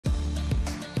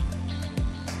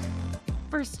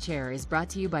First Chair is brought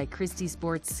to you by Christy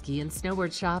Sports Ski and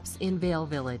Snowboard Shops in Vail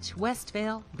Village, West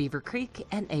Vail, Beaver Creek,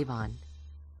 and Avon.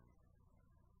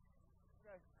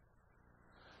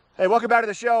 Hey, welcome back to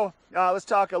the show. Let's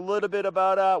talk a little bit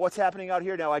about what's happening out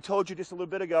here now. I told you just a little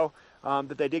bit ago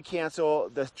that they did cancel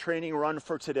the training run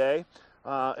for today.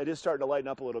 It is starting to lighten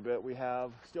up a little bit. We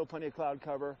have still plenty of cloud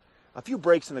cover, a few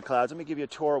breaks in the clouds. Let me give you a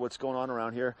tour of what's going on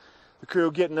around here. The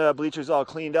crew getting the bleachers all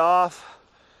cleaned off.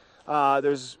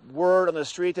 There's word on the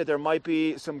street that there might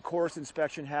be some course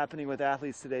inspection happening with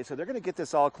athletes today, so they're going to get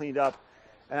this all cleaned up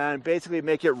and basically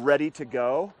make it ready to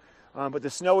go. But the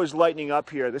snow is lightening up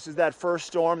here. This is that first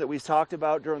storm that we talked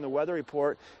about during the weather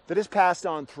report that has passed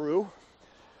on through.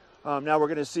 Now we're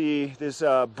going to see this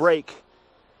break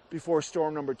before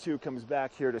storm number 2 comes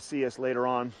back here to see us later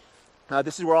on.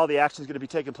 This is where all the action is going to be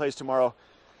taking place tomorrow.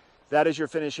 That is your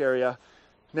finish area.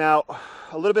 Now,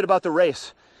 a little bit about the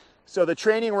race. So the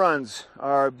training runs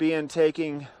are being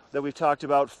taken that we've talked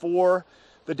about for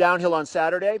the downhill on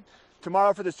Saturday.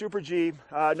 Tomorrow for the Super G,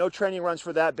 no training runs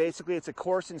for that. Basically, it's a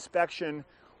course inspection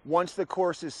once the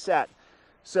course is set.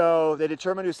 So they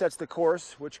determine who sets the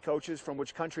course, which coaches from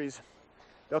which countries.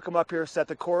 They'll come up here, set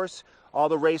the course. All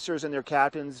the racers and their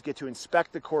captains get to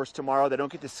inspect the course tomorrow. They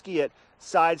don't get to ski it,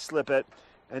 side slip it,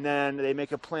 and then they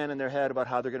make a plan in their head about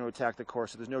how they're going to attack the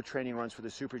course. So there's no training runs for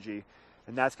the Super G,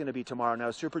 and that's going to be tomorrow.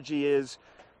 Now, Super G is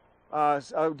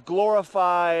a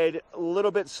glorified, a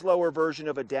little bit slower version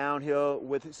of a downhill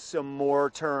with some more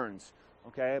turns,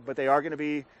 okay? But they are going to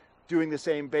be doing the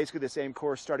same, basically the same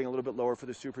course, starting a little bit lower for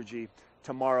the Super G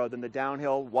tomorrow than the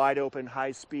downhill. Wide open,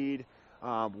 high speed,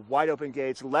 wide open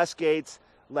gates, less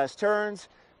turns.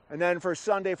 And then for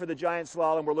Sunday for the giant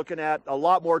slalom, we're looking at a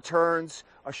lot more turns,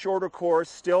 a shorter course,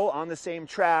 still on the same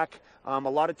track, a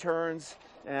lot of turns,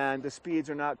 and the speeds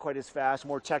are not quite as fast,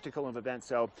 more technical of events.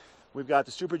 So we've got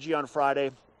the Super G on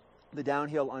Friday, the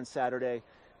downhill on Saturday,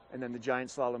 and then the giant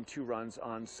slalom 2 runs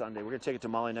on Sunday. We're going to take it to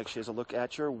Molly next. She has a look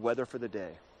at your weather for the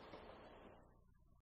day.